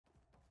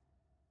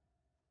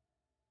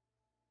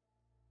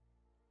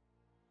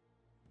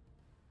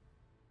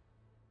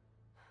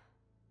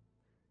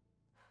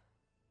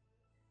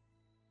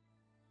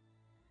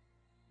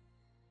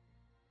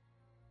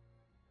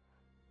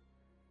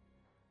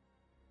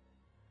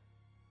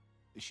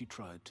She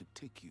tried to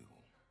take you.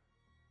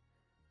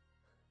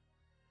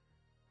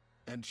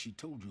 And she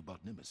told you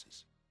about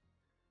Nemesis.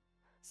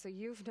 So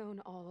you've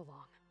known all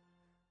along.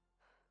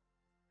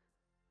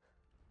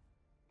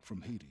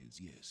 From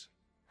Hades, yes.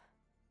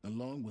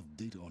 Along with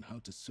data on how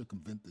to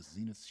circumvent the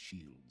Zenith's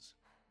shields.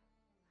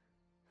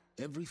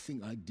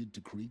 Everything I did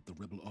to create the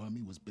Rebel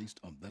Army was based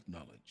on that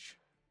knowledge.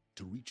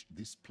 To reach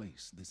this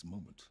place, this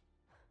moment.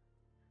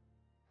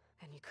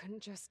 And you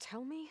couldn't just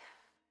tell me?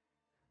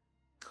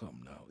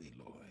 Come now,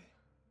 Aloy.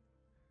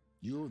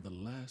 You're the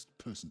last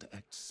person to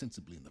act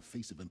sensibly in the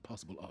face of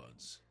impossible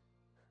odds.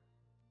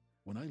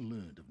 When I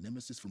learned of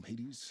Nemesis from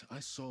Hades, I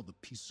saw the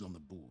pieces on the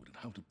board and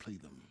how to play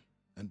them.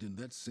 And in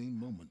that same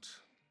moment,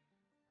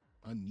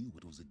 I knew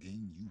it was a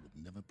game you would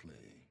never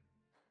play.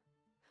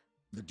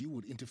 That you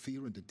would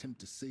interfere and attempt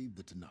to save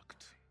the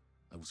Tenakth.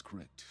 I was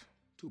correct,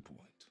 to a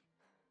point.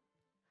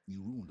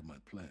 You ruined my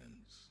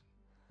plans,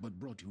 but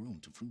brought your own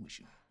to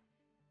fruition.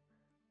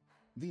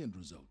 The end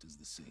result is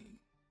the same.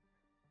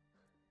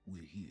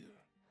 We're here.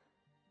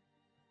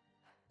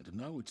 And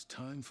now it's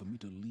time for me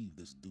to leave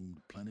this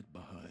doomed planet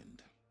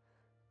behind.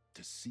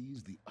 To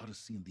seize the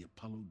Odyssey and the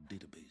Apollo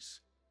database,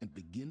 and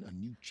begin a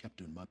new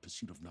chapter in my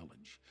pursuit of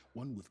knowledge,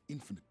 one with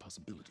infinite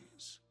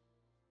possibilities.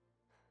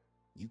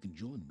 You can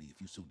join me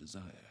if you so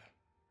desire.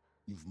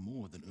 You've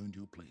more than earned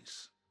your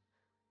place.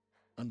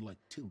 Unlike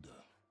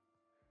Tilda,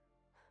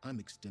 I'm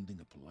extending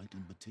a polite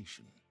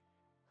invitation.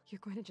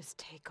 You're going to just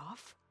take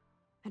off?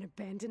 And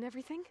abandon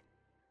everything?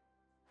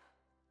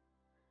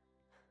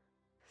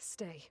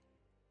 Stay.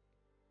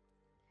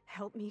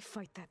 Help me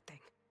fight that thing.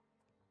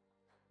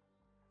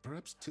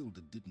 Perhaps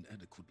Tilda didn't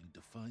adequately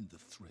define the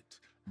threat.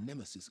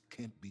 Nemesis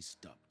can't be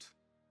stopped.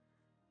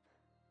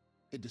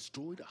 It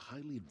destroyed a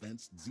highly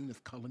advanced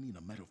Zenith colony in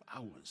a matter of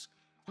hours.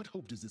 What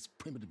hope does this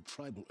primitive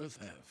tribal Earth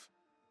have?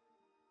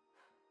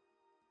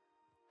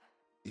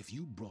 If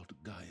you brought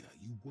Gaia,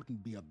 you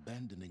wouldn't be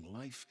abandoning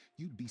life,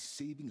 you'd be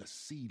saving a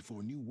seed for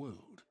a new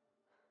world.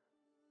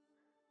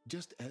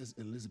 Just as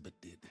Elizabeth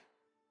did.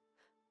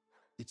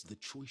 It's the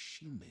choice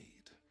she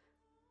made.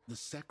 The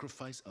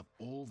sacrifice of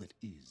all that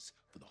is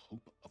for the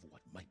hope of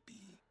what might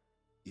be.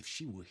 If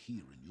she were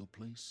here in your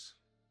place,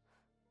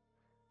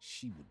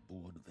 she would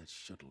board that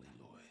shuttle,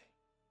 Aloy.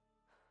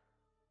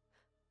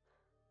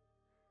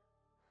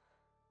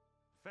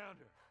 Found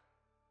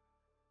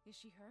her. Is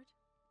she hurt?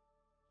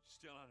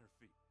 Still on her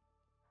feet.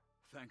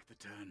 Thank the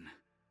Ten.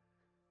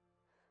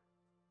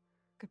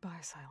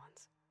 Goodbye,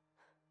 Silence.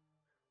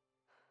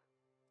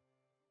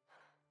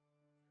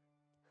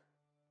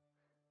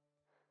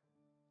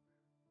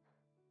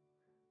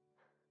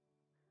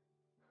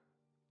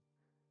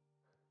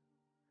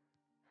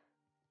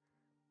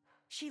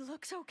 She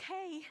looks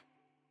okay.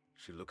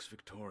 She looks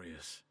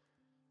victorious.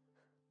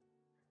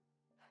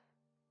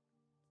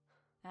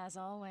 As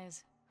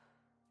always.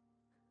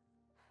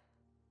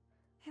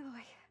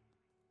 Aloy.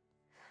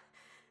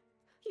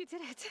 You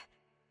did it.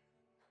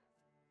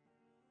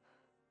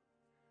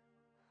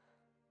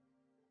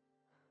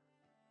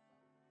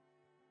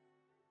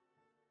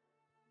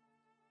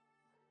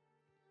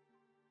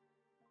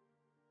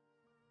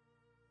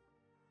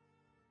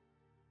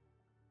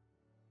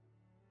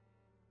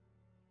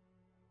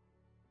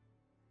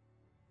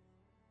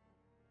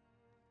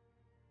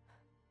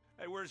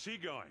 Hey, where's he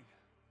going?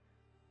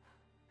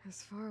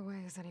 As far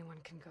away as anyone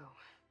can go.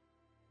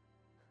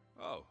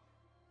 Oh.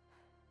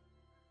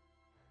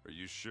 Are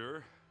you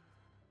sure?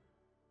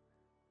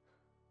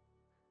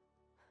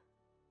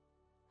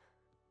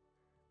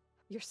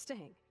 You're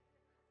staying.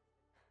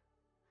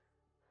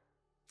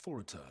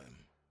 For a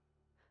time.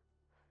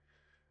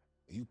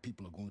 You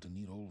people are going to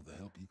need all of the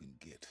help you can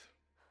get.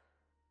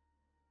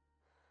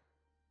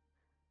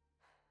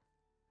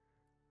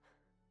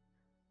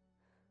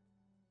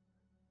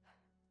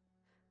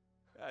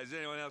 Does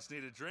anyone else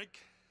need a drink?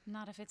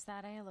 Not if it's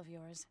that ale of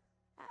yours.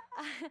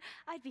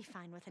 I'd be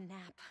fine with a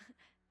nap.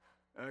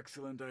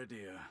 Excellent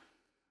idea.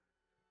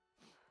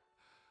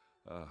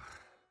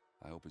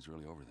 I hope it's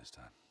really over this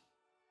time.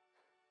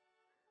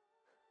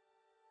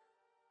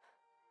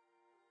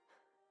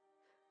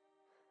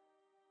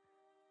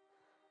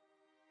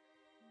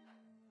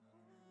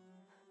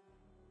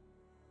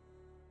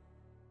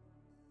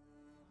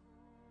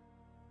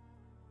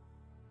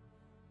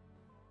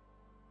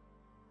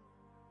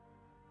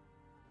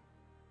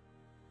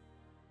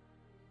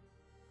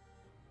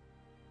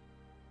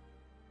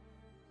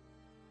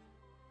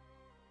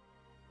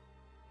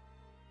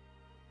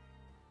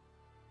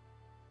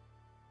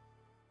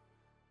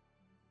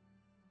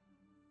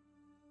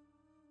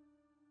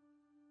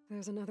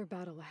 There's another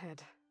battle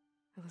ahead,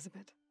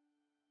 Elizabeth.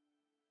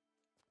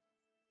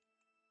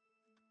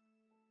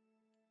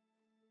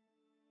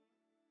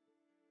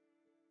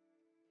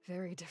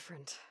 Very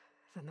different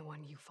than the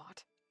one you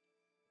fought.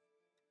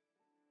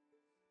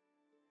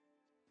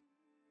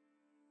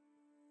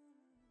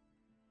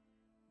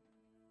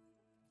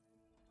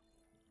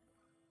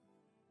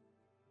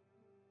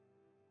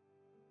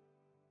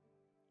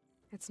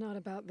 It's not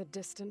about the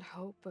distant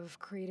hope of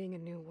creating a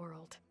new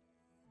world.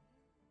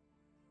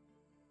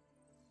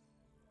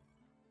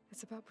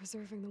 It's about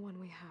preserving the one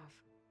we have.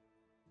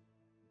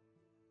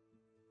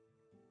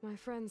 My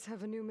friends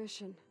have a new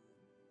mission.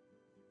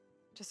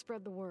 To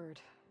spread the word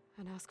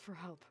and ask for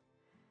help.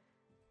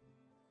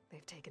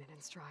 They've taken it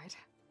in stride.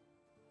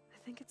 I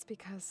think it's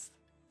because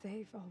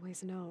they've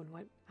always known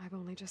what I've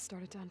only just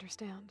started to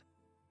understand.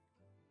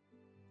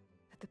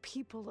 That the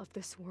people of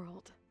this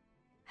world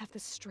have the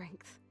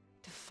strength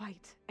to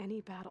fight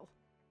any battle.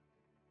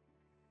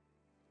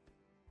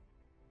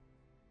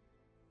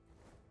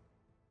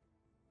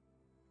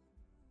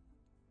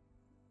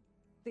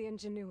 The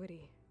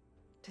ingenuity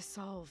to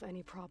solve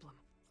any problem.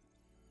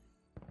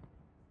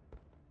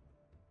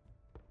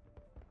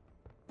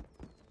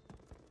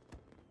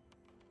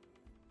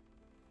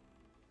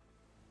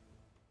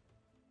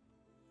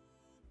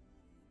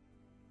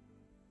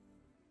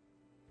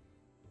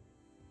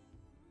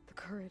 The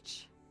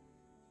courage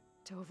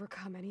to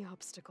overcome any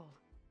obstacle.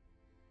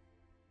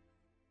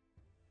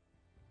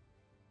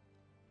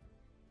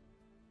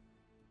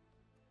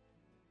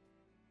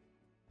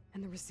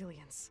 And the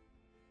resilience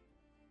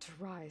to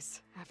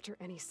rise after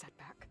any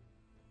setback.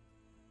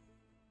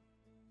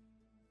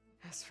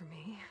 As for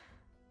me,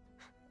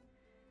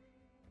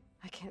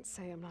 I can't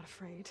say I'm not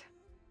afraid.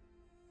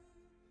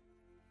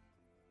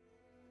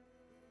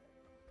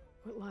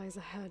 What lies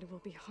ahead will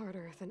be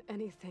harder than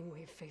anything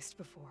we've faced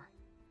before.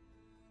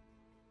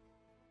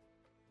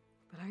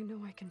 But I know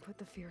I can put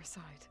the fear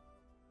aside.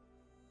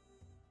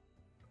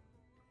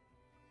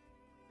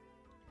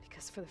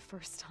 Because for the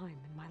first time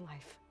in my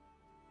life,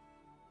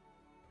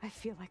 I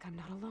feel like I'm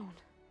not alone.